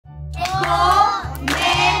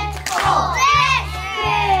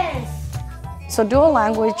So dual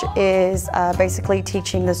language is basically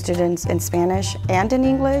teaching the students in Spanish and in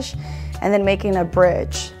English, and then making a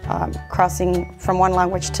bridge, crossing from one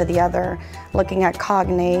language to the other, looking at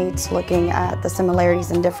cognates, looking at the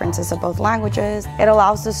similarities and differences of both languages. It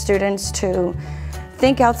allows the students to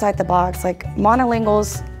think outside the box. Like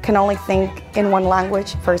monolinguals can only think in one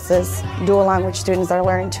language versus dual language students that are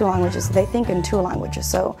learning two languages. They think in two languages,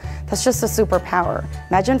 so that's just a superpower.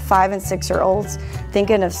 Imagine 5- and 6-year-olds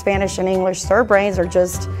thinking of Spanish and English. Their brains are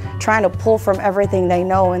just trying to pull from everything they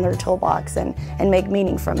know in their toolbox and make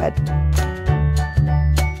meaning from it.